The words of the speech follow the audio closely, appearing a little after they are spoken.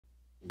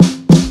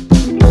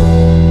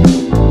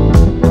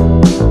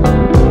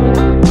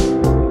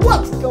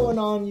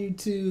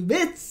YouTube?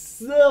 It's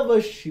the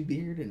Bushy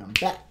Beard, and I'm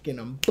back, and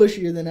I'm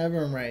bushier than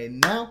ever. And right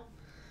now,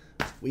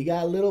 we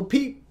got little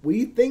Peep.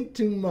 We think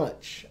too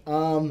much.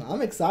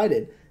 I'm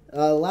excited.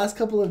 Last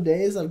couple of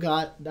days, I've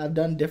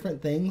done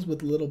different things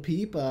with little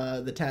Peep.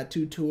 The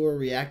tattoo tour,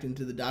 reacting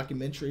to the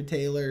documentary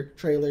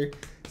trailer.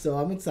 So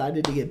I'm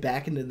excited to get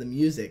back into the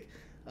music.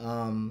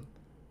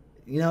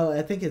 You know,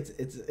 I think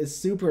it's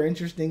super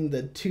interesting,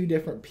 the two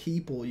different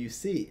people you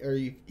see or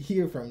you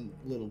hear from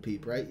little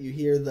Peep, right? You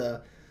hear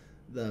the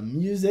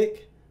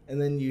music, and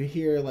then you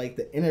hear like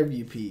the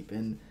interview Peep,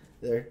 and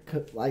they're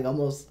like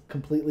almost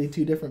completely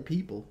two different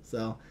people.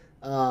 So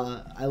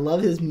I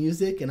love his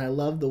music, and I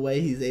love the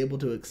way he's able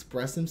to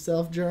express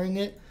himself during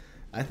it.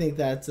 I think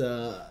that's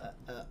a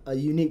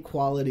unique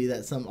quality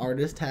that some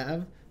artists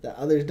have that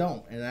others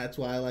don't, and that's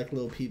why I like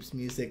Lil Peep's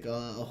music a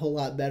whole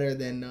lot better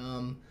than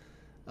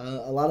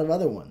a lot of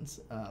other ones.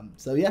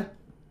 So yeah,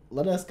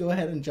 let us go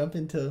ahead and jump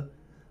into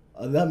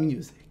the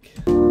music.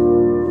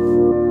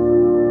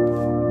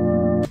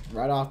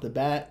 Right off the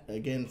bat,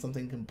 again,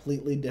 something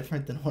completely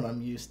different than what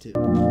I'm used to.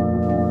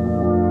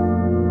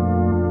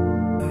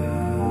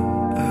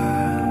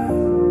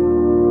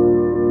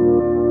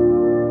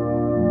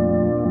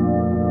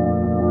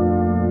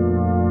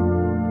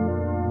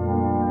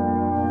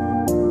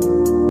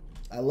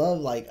 I love,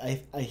 like,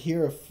 I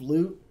hear a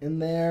flute in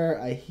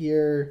there. I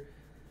hear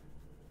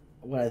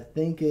what I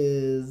think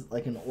is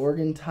like an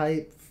organ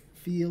type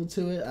feel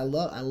to it. I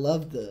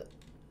love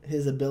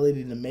his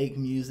ability to make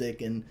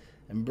music and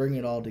bring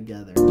it all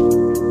together. I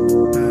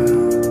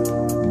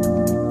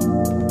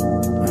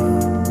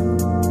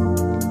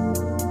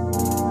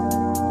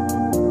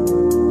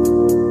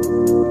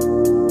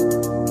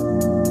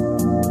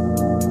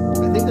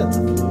think that's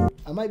a flute.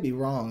 I might be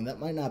wrong. That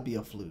might not be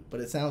a flute, but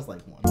it sounds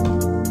like one.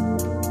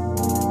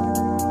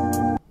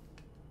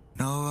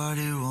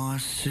 Nobody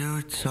wants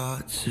to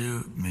talk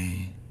to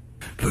me,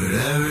 but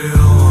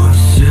everyone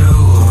wants to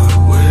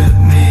walk with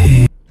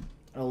me.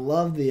 I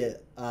love the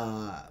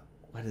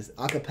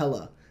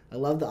acapella. I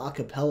love the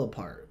acapella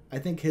part. I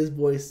think his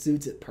voice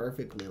suits it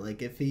perfectly.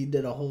 Like, if he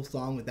did a whole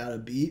song without a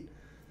beat,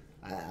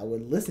 I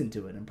would listen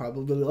to it and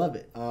probably love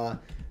it.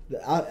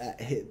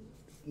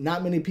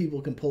 Not many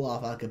people can pull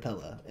off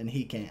acapella, and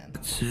he can.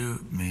 To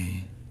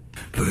me,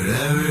 but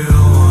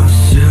everyone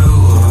wants to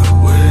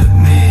walk with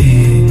me.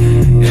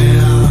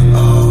 And I've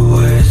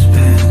always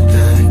been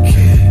that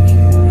kid.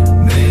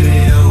 Maybe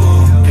I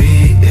won't be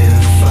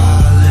if I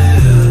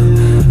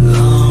live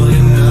long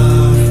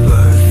enough,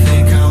 but I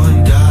think I'm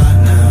gonna die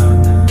now.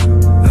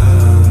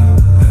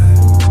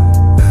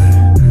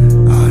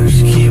 I'll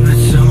just keep it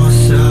to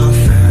myself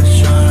and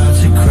try not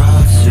to cry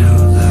too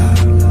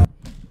loud.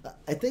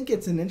 I think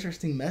it's an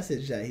interesting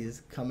message that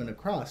he's coming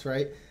across,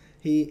 right?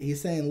 He's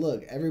saying,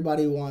 look,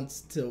 everybody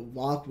wants to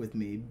walk with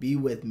me, be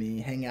with me,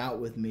 hang out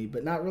with me,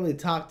 but not really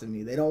talk to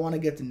me. They don't want to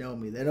get to know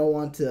me. They don't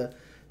want to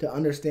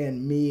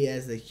understand me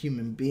as a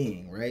human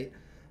being, right?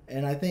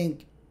 And I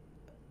think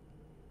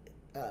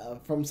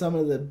from some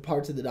of the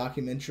parts of the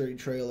documentary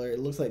trailer, it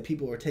looks like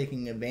people were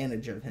taking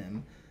advantage of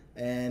him.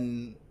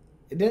 And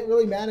it didn't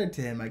really matter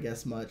to him, I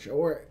guess, much.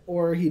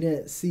 Or he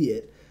didn't see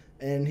it.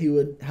 And he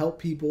would help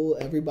people.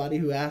 Everybody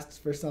who asks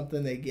for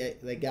something, they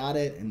got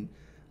it. And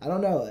I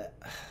don't know.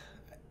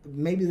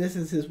 Maybe this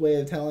is his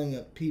way of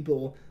telling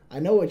people, I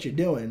know what you're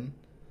doing,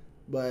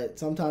 but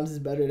sometimes it's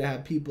better to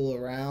have people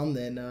around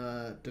than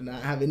to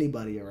not have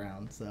anybody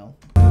around. So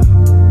I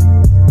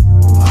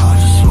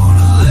just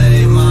wanna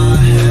lay my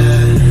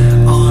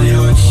head on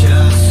your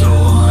chest, so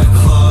I'm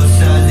close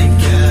as it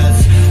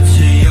gets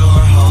to your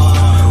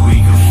heart. We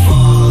can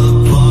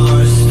fall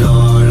apart,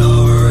 start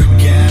over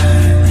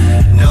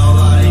again.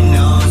 Nobody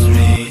knows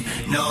me,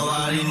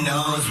 nobody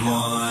knows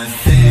one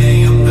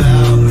thing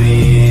about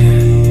me.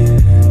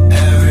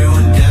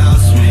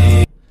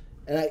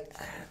 And it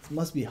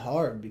must be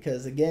hard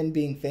because, again,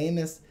 being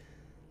famous,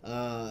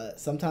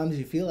 sometimes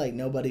you feel like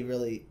nobody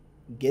really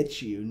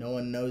gets you. No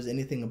one knows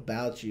anything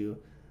about you.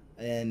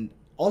 And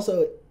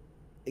also,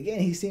 again,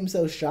 he seems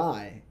so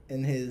shy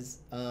in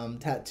his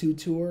tattoo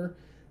tour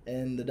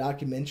and the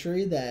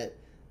documentary that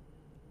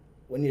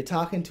when you're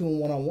talking to him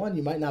one-on-one,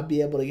 you might not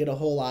be able to get a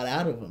whole lot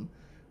out of him.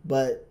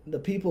 But the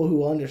people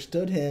who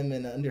understood him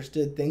and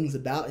understood things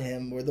about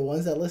him were the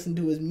ones that listened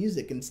to his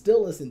music and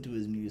still listen to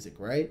his music,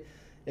 right?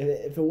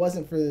 If it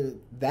wasn't for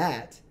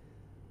that,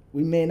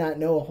 we may not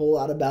know a whole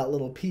lot about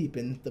little Peep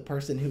and the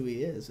person who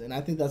he is. And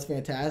I think that's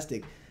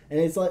fantastic. And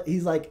it's like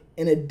he's like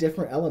in a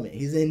different element.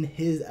 He's in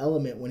his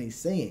element when he's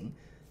singing.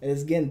 And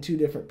it's, again, two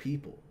different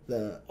people.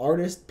 The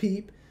artist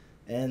Peep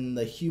and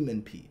the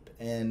human Peep.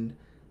 And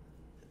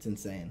it's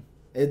insane.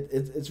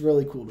 It's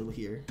really cool to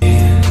hear.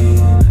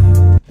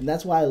 And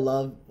that's why I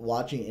love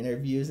watching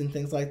interviews and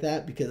things like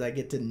that, because I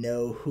get to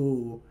know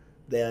who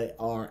they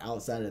are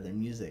outside of their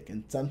music,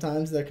 and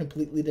sometimes they're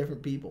completely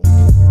different people.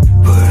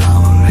 But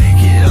I'ma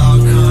make it all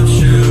come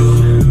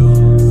true,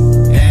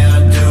 and I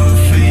do it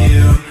for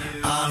you.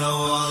 I know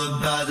all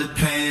about the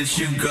pain that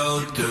you go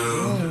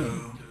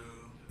through.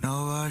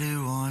 Nobody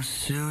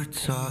wants to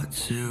talk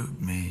to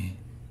me,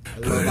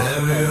 But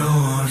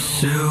everyone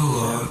wants to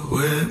walk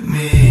with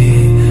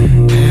me,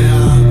 and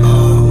I've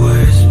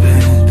always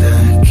been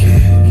that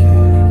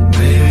kid.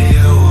 Maybe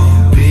I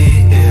won't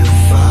be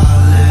if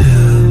I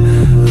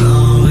live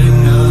long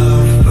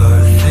enough, but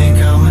I think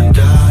I'ma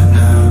die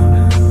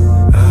now.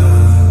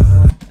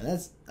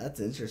 That's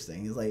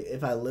interesting. He's like,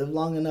 if I live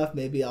long enough,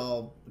 maybe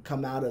I'll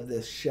come out of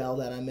this shell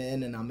that I'm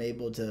in, and I'm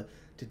able to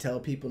tell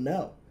people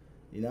no.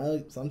 You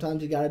know,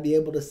 sometimes you got to be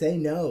able to say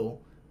no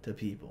to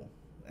people,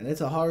 and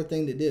it's a hard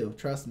thing to do.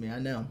 Trust me, I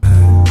know.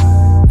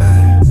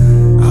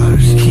 I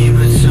just keep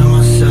it to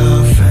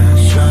myself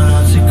and try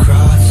not to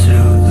cry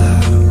too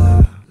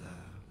loud.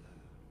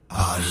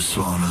 I just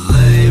wanna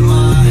lay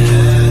my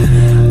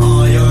head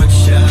on your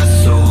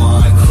chest, so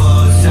I'm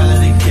close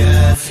as it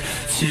gets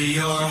to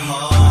your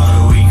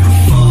heart. We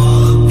can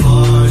fall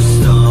apart,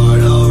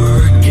 start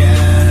over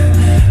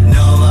again.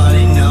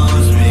 Nobody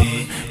knows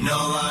me,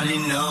 nobody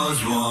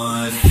knows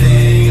one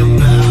thing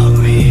about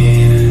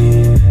me.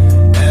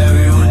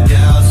 Everyone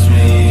doubts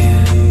me,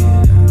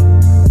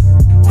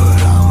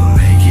 but I'ma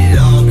make it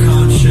all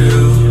come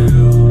true,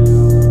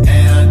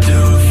 and I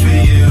do it for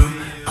you.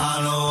 I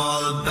know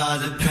all about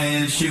the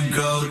pain that you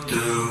go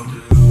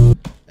through.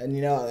 And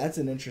you know, that's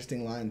an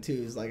interesting line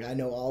too. Is like, I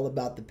know all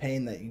about the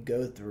pain that you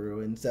go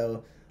through, and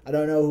so I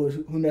don't know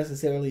who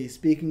necessarily he's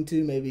speaking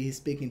to. Maybe he's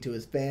speaking to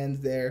his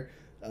fans there,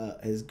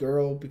 his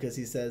girl, because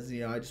he says,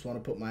 you know, I just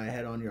want to put my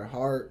head on your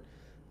heart,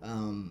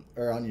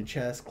 or on your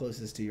chest,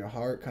 closest to your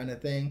heart, kind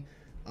of thing.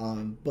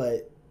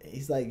 But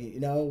he's like, you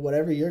know,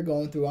 whatever you're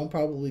going through, I'm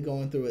probably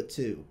going through it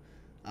too.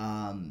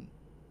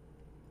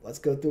 Let's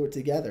go through it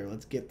together.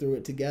 Let's get through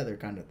it together,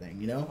 kind of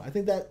thing. You know, I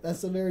think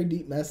that's a very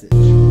deep message.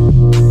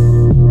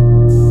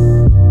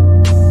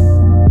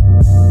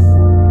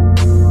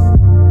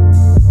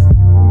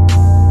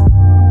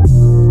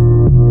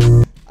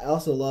 I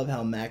also love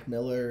how Mac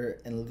Miller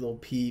and Lil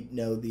Peep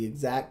know the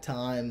exact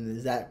time, the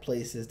exact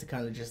places to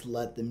kind of just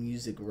let the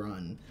music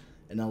run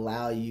and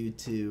allow you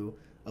to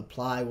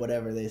apply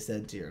whatever they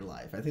said to your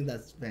life. I think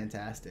that's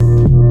fantastic.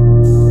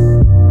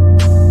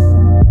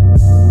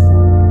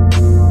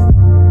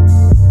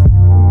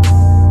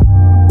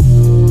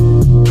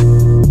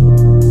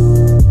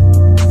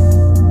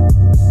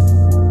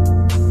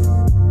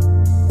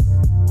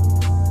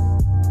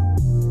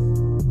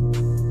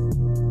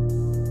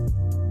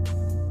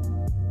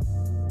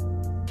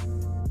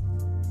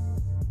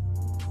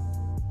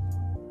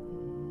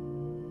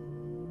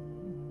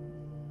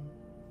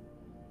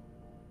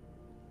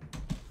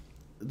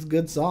 It's a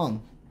good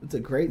song. It's a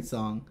great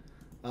song.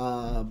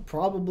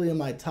 Probably in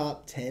my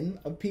top 10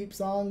 of Peep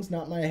songs.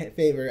 Not my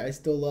favorite. I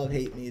still love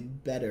Hate Me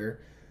better.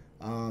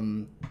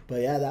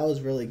 But yeah, that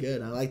was really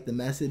good. I like the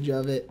message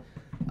of it.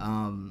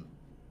 And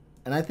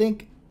I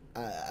think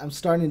I'm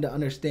starting to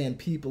understand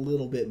Peep a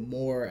little bit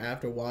more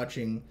after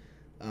watching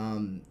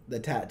the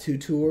Tattoo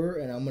Tour.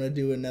 And I'm going to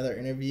do another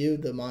interview,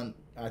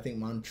 I think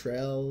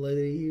Montreal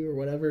or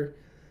whatever,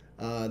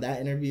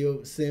 that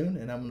interview soon.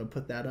 And I'm going to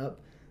put that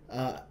up.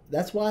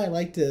 That's why I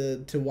like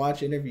to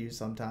watch interviews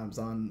sometimes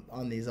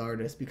on these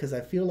artists, because I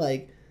feel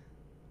like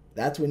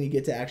that's when you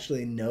get to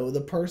actually know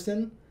the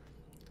person,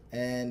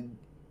 and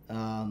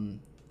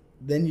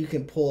then you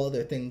can pull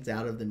other things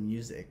out of the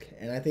music.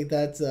 And I think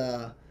that's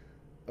a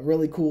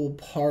really cool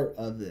part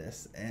of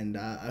this. And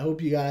I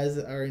hope you guys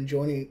are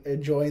enjoying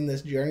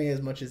this journey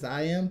as much as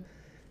I am.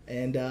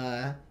 And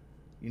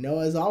you know,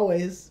 as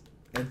always,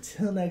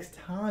 until next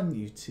time,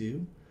 you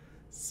two,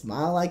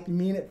 smile like you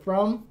mean it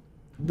from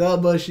the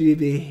Bushy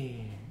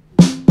Bee.